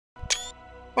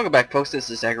Welcome back, folks. This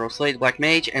is AgrealSlade,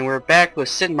 BlackMage, and we're back with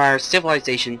Sid Meier's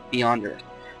Civilization Beyond Earth.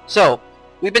 So,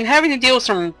 we've been having to deal with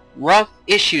some rough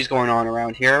issues going on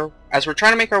around here. As we're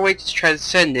trying to make our way to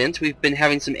Transcendence, we've been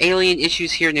having some alien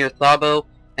issues here near Thabo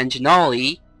and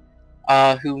Janali,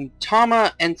 who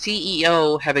Tama and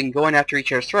CEO have been going after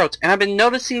each other's throats, and I've been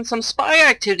noticing some spy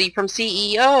activity from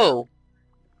CEO.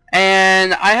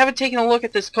 And I haven't taken a look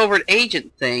at this covert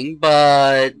agent thing,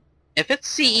 but if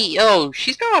it's CEO,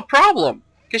 she's got a problem.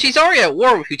 Because she's already at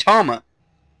war with Utama.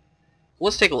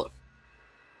 Let's take a look.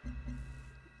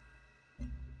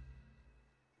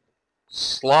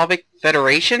 Slavic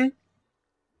Federation?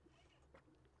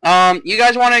 You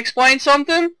guys want to explain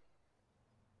something?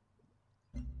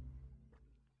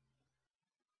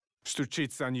 Your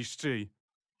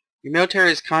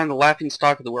military is kind of the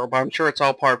laughingstock of the world, but I'm sure it's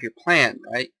all part of your plan,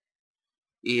 right?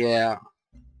 Yeah.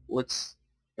 Let's...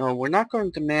 No, we're not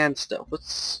going to demand stuff.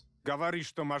 Let's... Говори,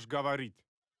 что маш говорить.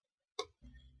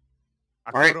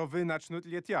 А Alright. коровы начнут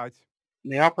летять.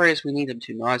 They operate as we need them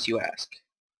to, not as you ask.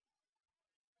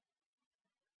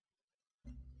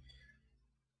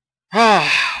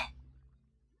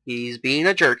 He's being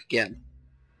a jerk again.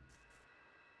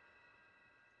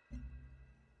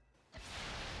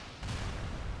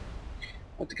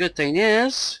 But the good thing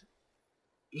is,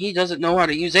 he doesn't know how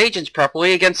to use agents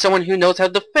properly against someone who knows how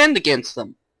to defend against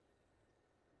them.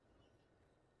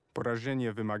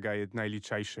 Porażenie wymagает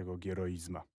najliczejszego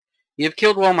heroizma. You've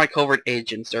killed one of my covert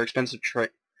agents. They're expensive trade.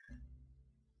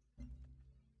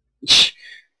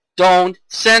 Don't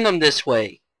send them this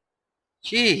way.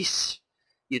 Jeez.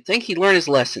 You'd think he'd learn his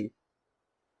lesson.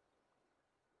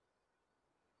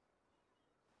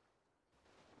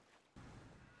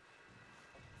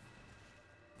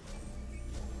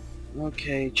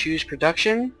 Okay, choose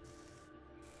production.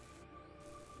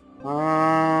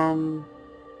 Let's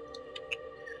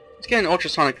get an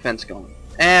ultrasonic defense going.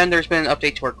 And there's been an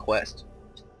update to our quest.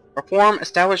 Perform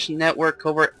established network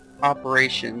covert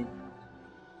operation.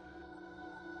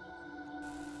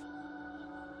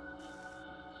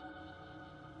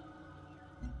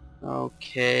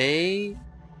 Okay.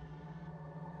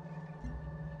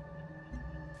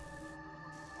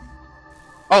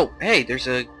 Oh, hey, there's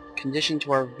a condition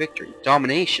to our victory.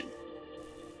 Domination.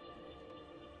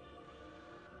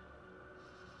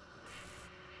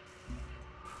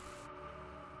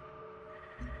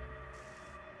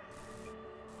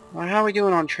 Well, how are we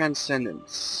doing on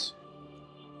Transcendence?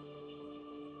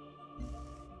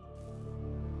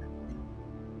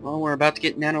 Well, we're about to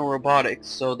get nanorobotics,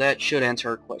 so that should answer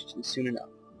our question soon enough.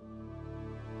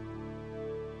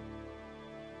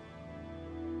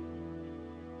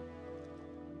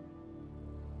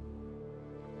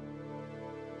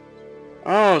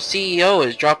 Oh, CEO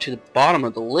has dropped to the bottom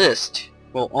of the list.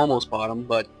 Well, almost bottom,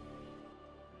 but...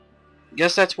 I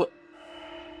guess that's what...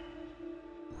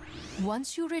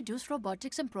 Once you reduce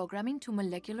robotics and programming to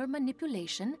molecular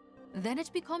manipulation, then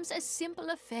it becomes a simple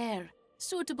affair,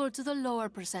 suitable to the lower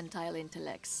percentile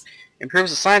intellects. Improves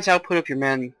the science output of your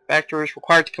manufacturers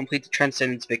required to complete the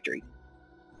Transcendence victory.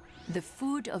 The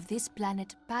food of this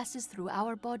planet passes through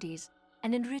our bodies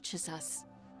and enriches us,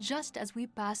 just as we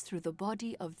pass through the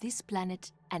body of this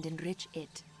planet and enrich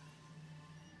it.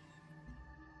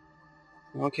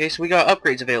 Okay, so we got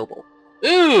upgrades available.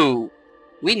 Ooh!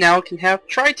 We now can have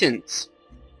Tritons!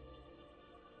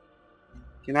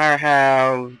 Can either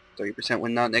have 30%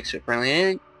 when not next to a friendly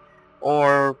enemy,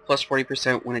 or plus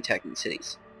 40% when attacking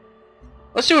cities.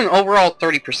 Let's do an overall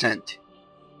 30%.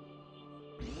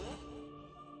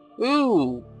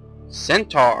 Ooh!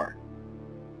 Centaur!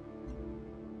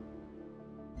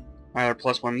 Either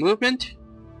plus 1 movement,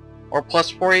 or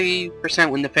plus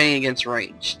 40% when defending against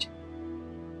ranged.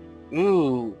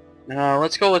 Ooh!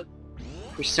 Let's go with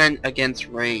percent against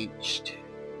ranged.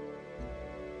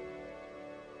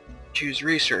 Choose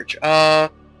research.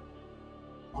 Hold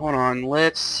on,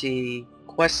 let's see.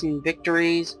 Quests and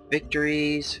victories,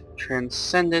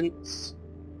 Transcendence.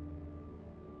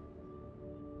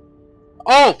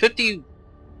 Oh, 50...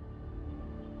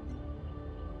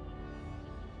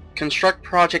 Construct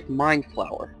Project Mind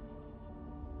Flower.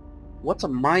 What's a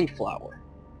Mind Flower?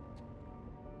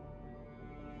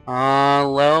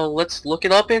 Well, let's look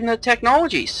it up in the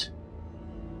technologies.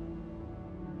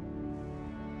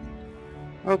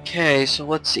 Okay, so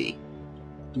let's see.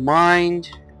 Mind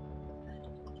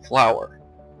Flower.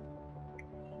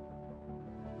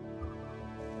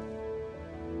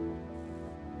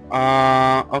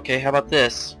 Okay, how about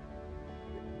this?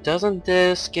 Doesn't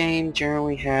this game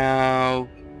generally have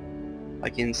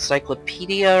like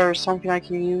encyclopedia or something I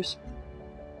can use?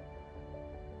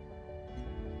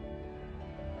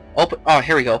 Open. Oh,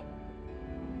 here we go.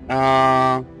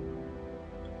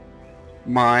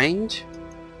 Mind.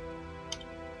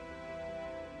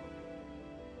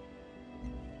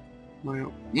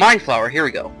 Mind flower, here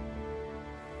we go.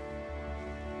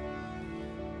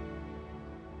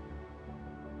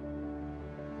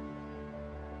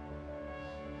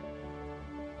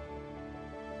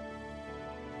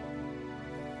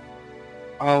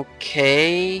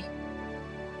 Okay.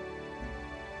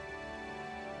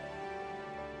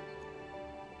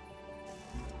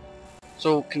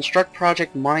 So, construct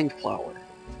project Mind Flower.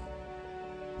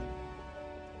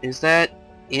 Is that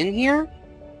in here?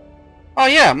 Oh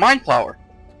yeah, Mind Flower.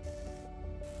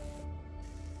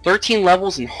 13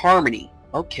 levels in Harmony.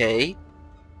 Okay.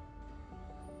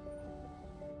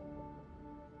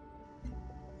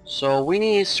 So we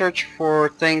need to search for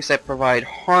things that provide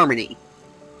harmony.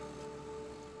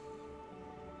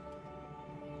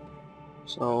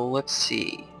 So let's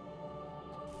see.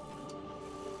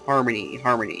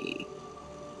 Harmony.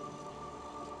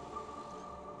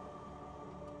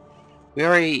 We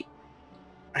already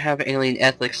have alien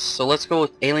ethics, so let's go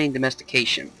with alien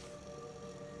domestication.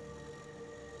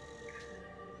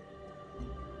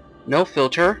 No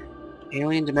filter.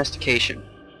 Alien domestication.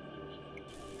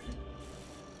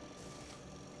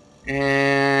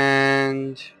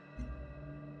 And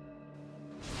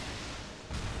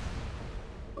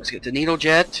let's get the needle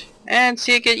jet and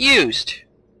see it get used.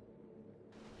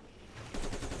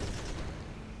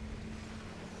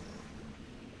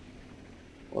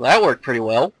 Well, that worked pretty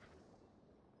well.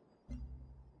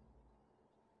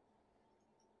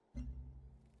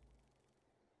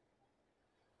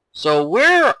 So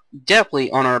we're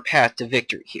definitely on our path to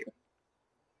victory here.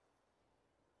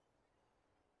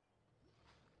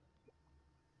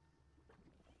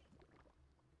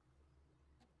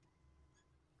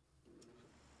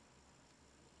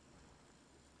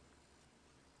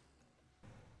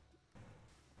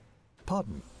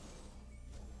 Pardon.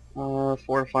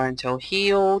 Fortify until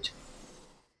healed.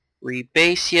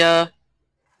 Rebase ya.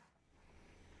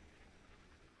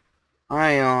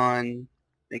 Ion.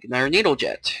 Make another needle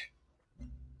jet.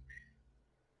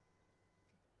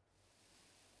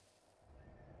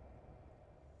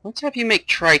 Let's have you make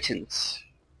Tritons.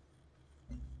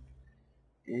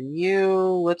 And you,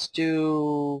 let's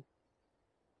do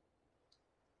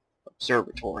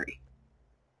Observatory.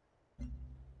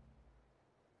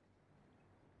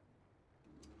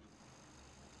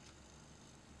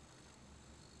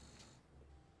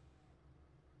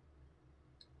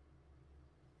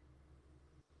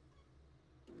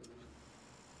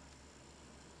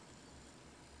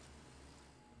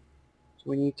 So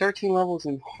we need 13 levels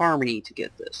in Harmony to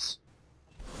get this.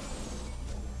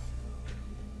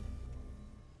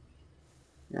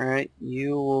 Alright,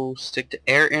 you will stick to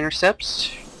air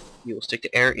intercepts. You will stick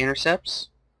to air intercepts.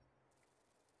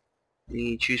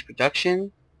 We choose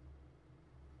production.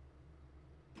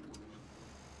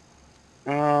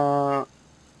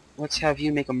 Let's have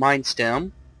you make a mind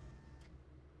stem.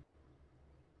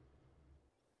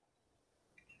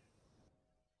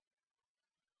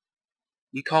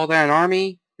 You call that an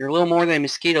army? You're a little more than a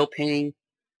mosquito painting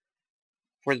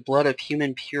for the blood of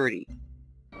human purity.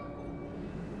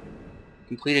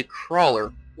 Completed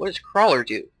Crawler. What does Crawler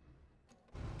do?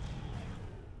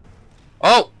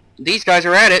 Oh! These guys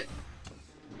are at it!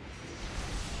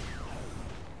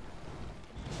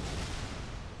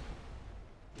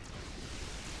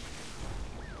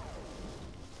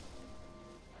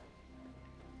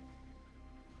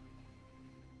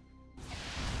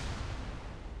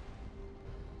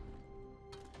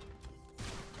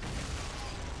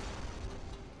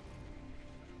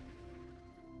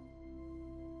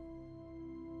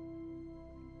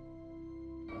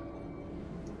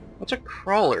 What's a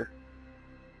Crawler?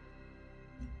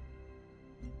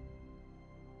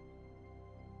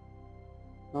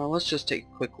 Let's just take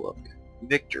a quick look.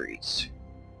 Victories.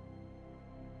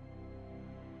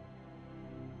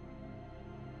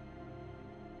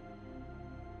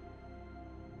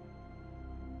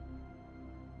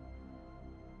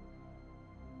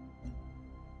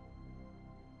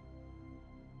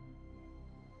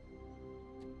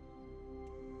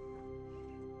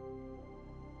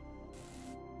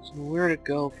 So where to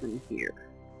go from here?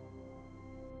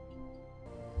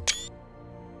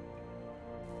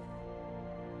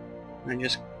 I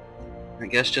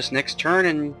guess just next turn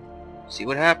and see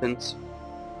what happens.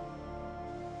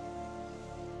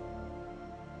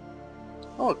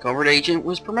 Oh, a covert agent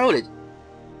was promoted.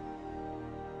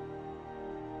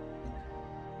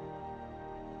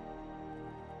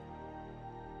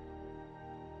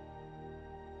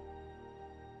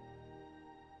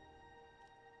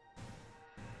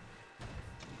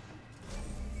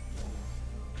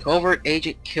 Covert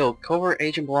agent killed. Covert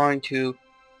agent belonging to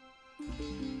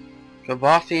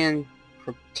Gavathian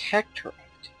Protectorate.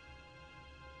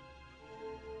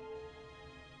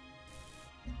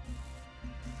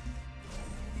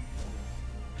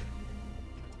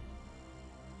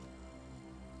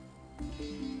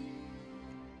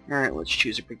 Alright, let's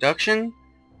choose a production.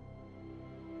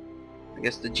 I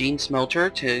guess the gene smelter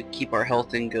to keep our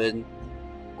health in good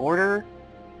order.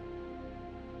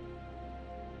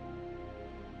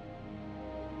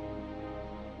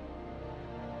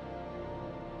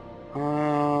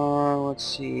 Let's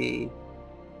see.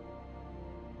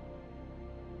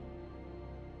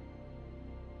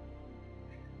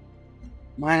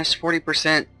 Minus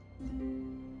 40%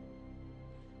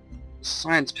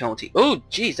 science penalty. Oh,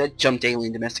 geez, that jumped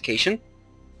alien domestication.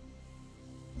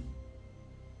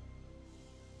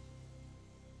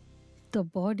 The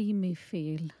body may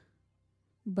fail,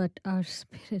 but our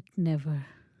spirit never.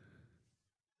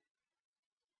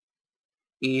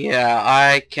 Yeah,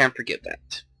 I can't forget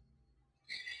that.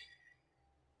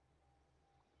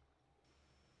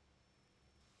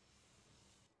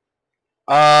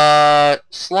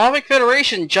 Slavic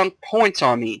Federation jumped points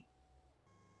on me.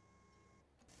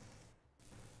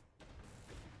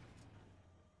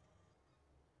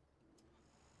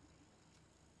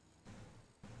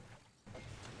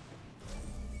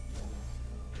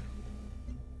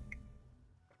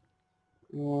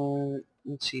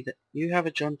 Let's see, that you have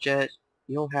a jump jet,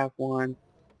 you'll have one,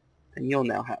 and you'll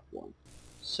now have one.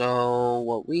 So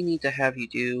what we need to have you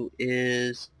do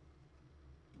is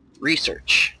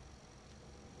research.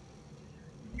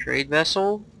 Trade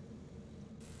vessel.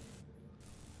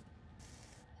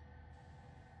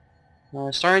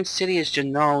 Starting city is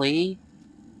Janali.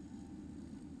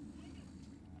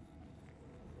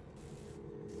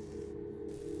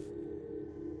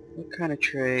 What kind of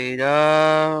trade?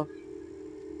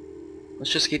 Let's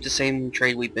just keep the same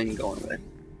trade we've been going with.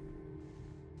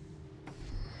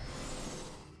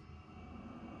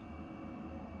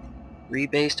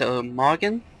 Rebase to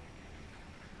Morgan.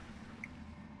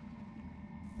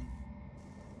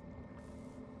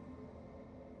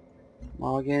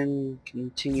 Morgan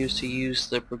continues to use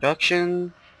the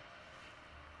production.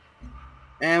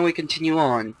 And we continue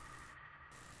on.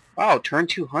 Wow, turn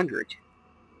 200.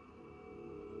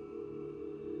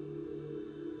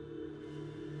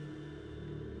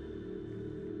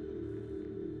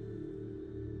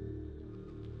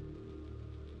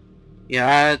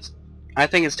 Yeah, I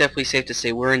think it's definitely safe to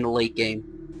say we're in the late game.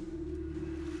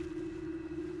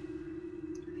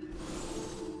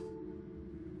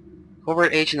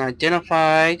 Covert agent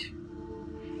identified.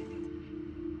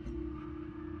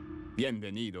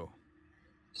 Bienvenido.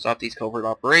 Stop these covert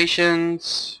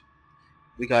operations.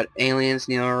 We got aliens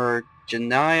near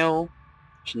Janali.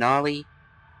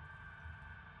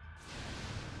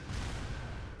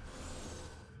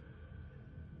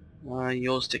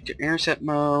 You'll stick to intercept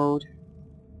mode.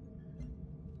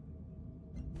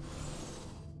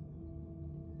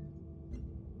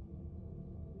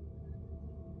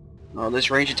 Oh,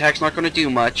 this range attack's not going to do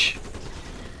much.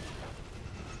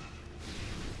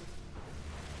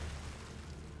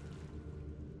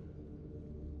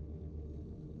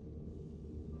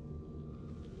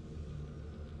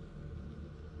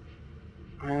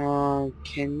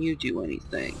 Can you do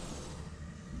anything?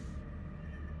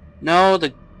 No,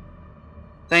 the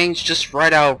thing's just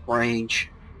right out of range.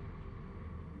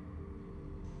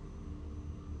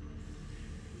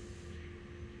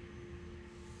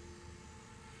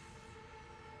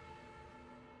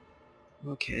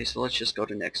 Okay, so let's just go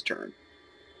to next turn.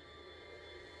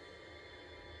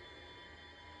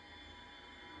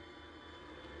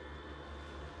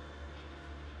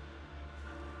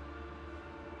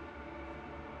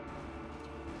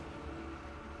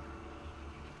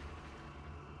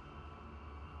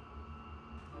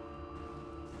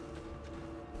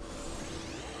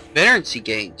 Veterancy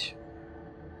gained.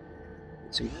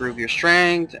 Let's improve your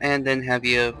strength and then have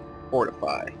you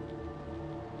fortify.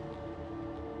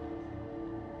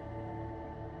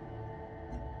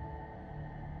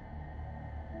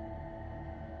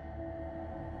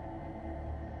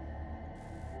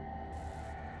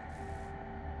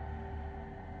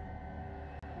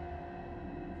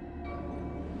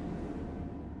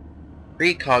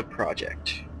 Precog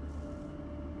project.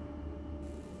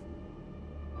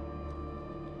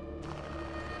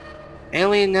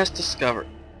 Alien nest discovered.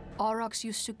 Aurochs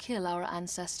used to kill our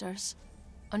ancestors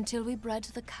until we bred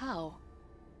the cow.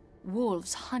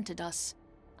 Wolves hunted us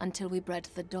until we bred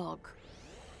the dog.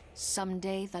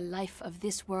 Someday the life of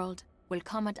this world will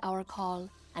come at our call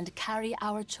and carry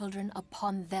our children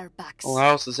upon their backs.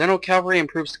 Allows the Xeno Cavalry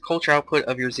improves the culture output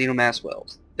of your Xenomass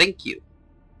wells. Thank you.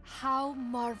 How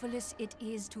marvelous it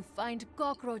is to find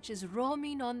cockroaches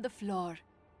roaming on the floor.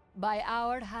 By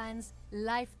our hands,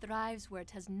 life thrives where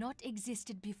it has not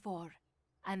existed before,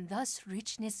 and thus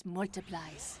richness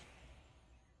multiplies.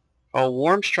 All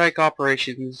warm strike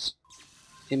operations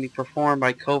can be performed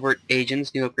by covert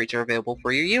agents. New upgrades are available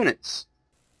for your units.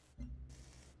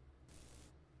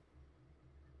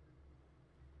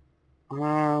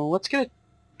 Let's get a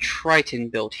Triton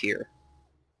built here.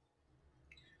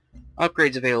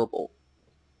 Upgrades available.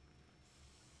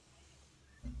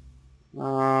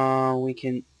 We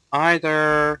can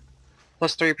either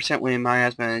plus 30% when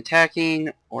miasma and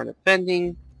attacking or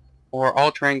defending, or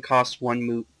all terrain costs 1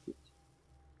 move.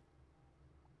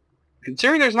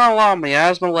 Considering there's not a lot of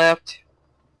miasma left,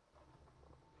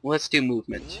 let's do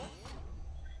movement.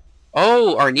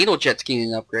 Oh, our needle jet's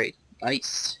getting an upgrade.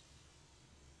 Nice.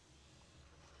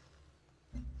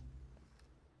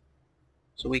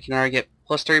 So we can either get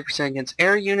plus 30% against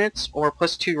air units, or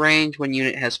plus 2 range when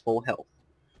unit has full health.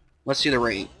 Let's do the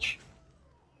range.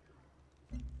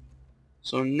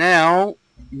 So now,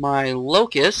 my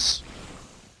Locust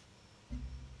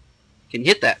can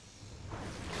hit that.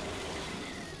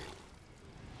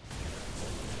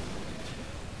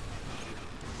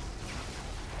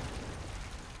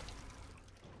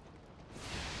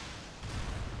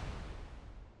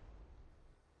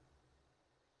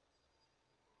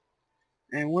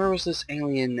 And where was this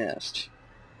alien nest?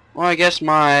 Well, I guess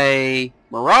my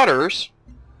Marauders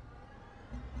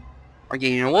are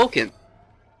getting awoken.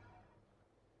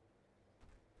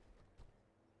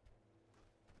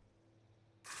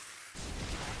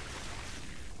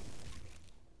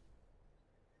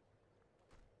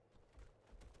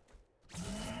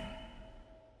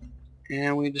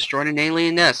 And we destroyed an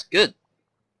alien nest. Good.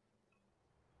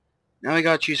 Now we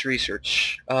gotta choose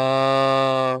research.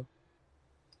 Oh,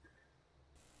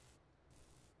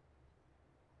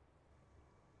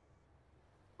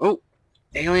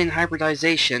 alien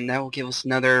hybridization. That will give us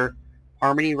another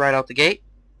harmony right out the gate.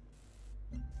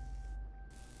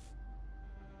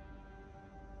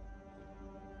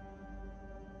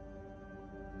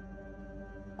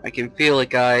 I can feel it,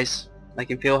 guys. I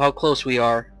can feel how close we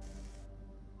are.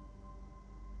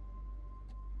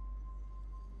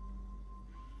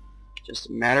 Just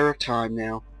a matter of time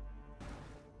now.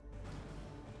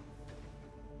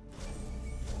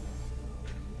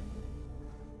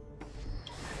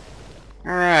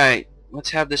 Alright,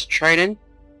 let's have this Triton.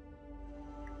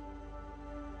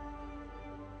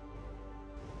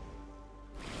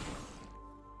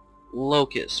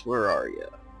 Locust, where are you?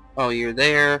 Oh, you're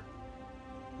there.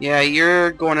 Yeah,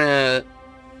 you're gonna...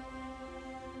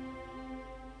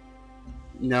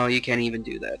 No, you can't even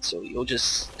do that, so you'll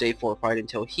just stay fortified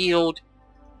until healed.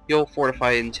 You'll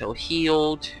fortify until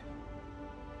healed.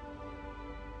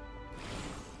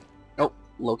 Oh,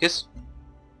 Locust.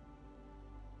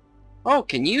 Oh,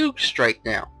 can you strike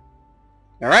now?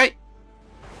 Alright.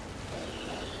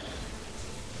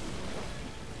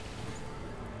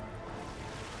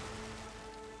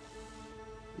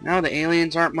 Now the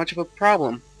aliens aren't much of a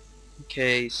problem.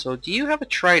 Okay, so do you have a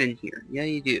Triton here? Yeah,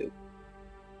 you do.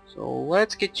 So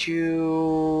let's get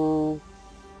you...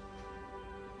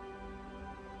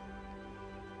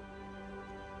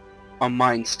 a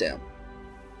Mind Stem.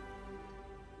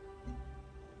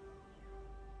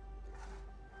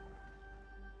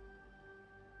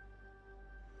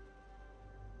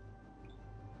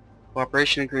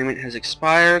 Cooperation agreement has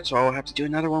expired, so I'll have to do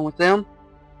another one with them.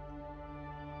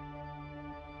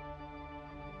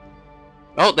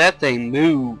 Oh, that thing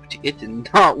moved. It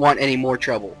did not want any more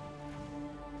trouble.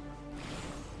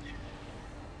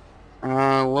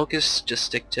 Locusts, just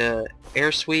stick to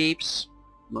air sweeps.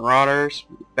 Marauders,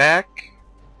 move back.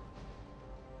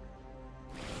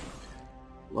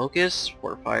 Locusts,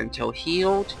 fortify until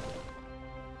healed.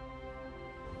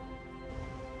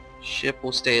 Ship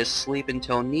will stay asleep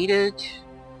until needed.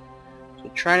 So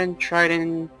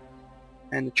Triton,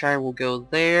 and the Triton will go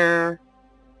there.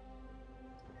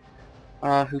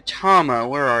 Hutama,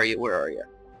 where are you? Where are you?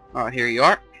 Here you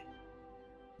are.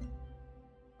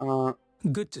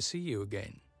 Good to see you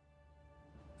again.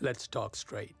 Let's talk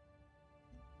straight.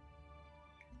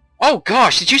 Oh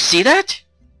gosh, did you see that?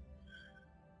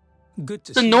 Good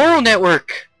to The see neural you.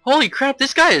 network! Holy crap,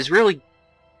 this guy is really...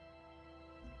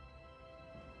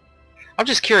 I'm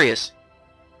just curious.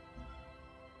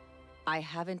 I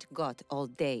haven't got all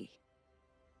day.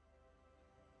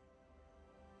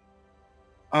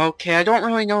 Okay, I don't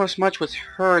really notice much with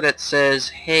her that says,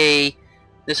 hey,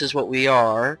 this is what we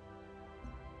are.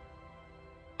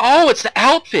 Oh, it's the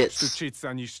outfits!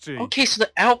 Szczytca niszczy. Okay, so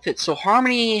the outfits. So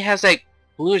Harmony has that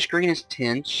bluish greenish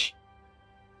tinge.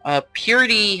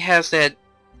 Purity has that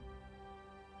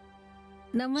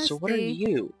Namaste. So what are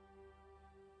you?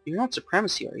 You're not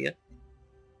supremacy, are you?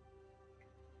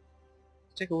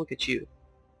 Let's take a look at you.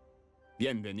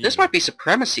 Bienvenido. This might be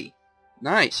supremacy.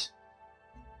 Nice.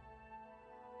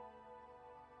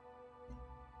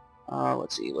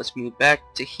 Let's see. Let's move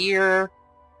back to here.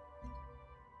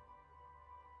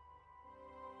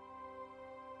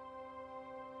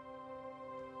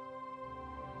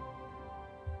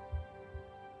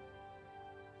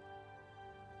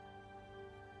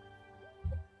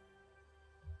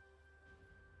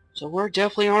 So we're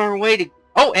definitely on our way to...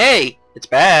 Oh, hey! It's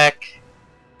back!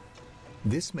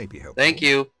 This may be helpful. Thank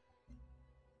you.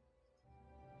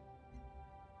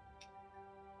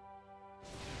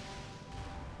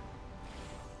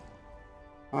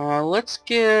 Let's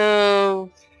give...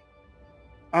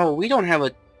 Oh, we don't have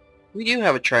a... We do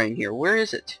have a train here. Where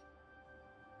is it?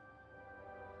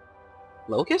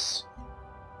 Locust?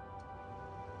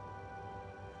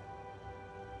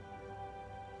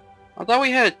 I thought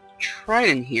we had a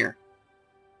trident here.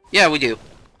 Yeah, we do.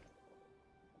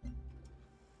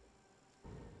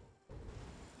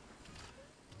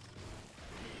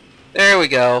 There we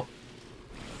go.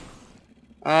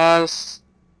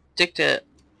 Stick to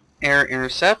air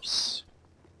intercepts.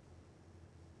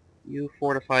 You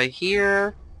fortify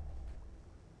here.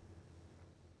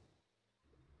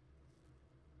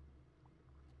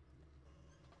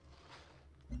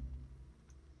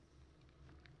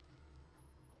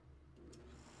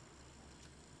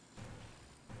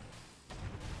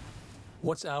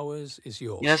 What's ours is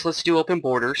yours. Yes, let's do open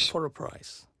borders. For a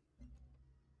price.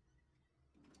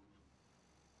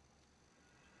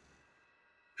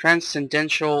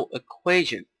 Transcendental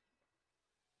equation.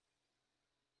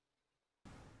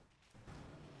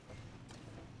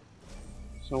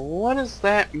 So what does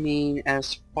that mean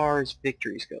as far as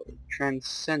victories go?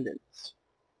 Transcendence.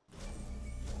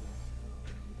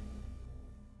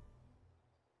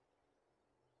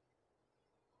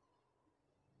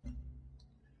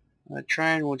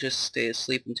 Trine will just stay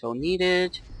asleep until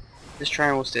needed. This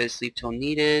Trine will stay asleep till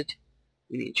needed.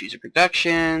 We need to choose a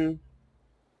production.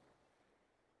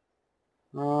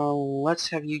 Let's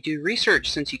have you do research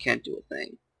since you can't do a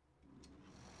thing.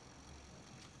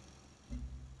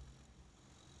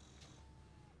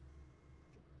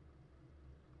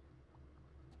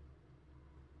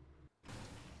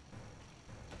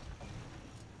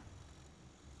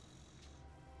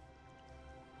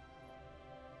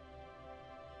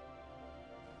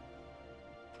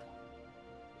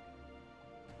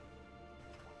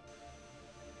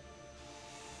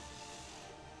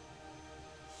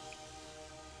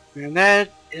 And that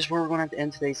is where we're going to have to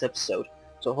end today's episode.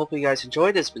 So hopefully you guys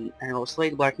enjoyed. This has been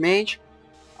AgrealSlade, BlackMage.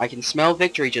 I can smell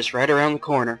victory just right around the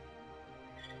corner.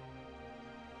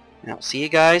 Now see you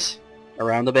guys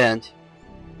around the bend.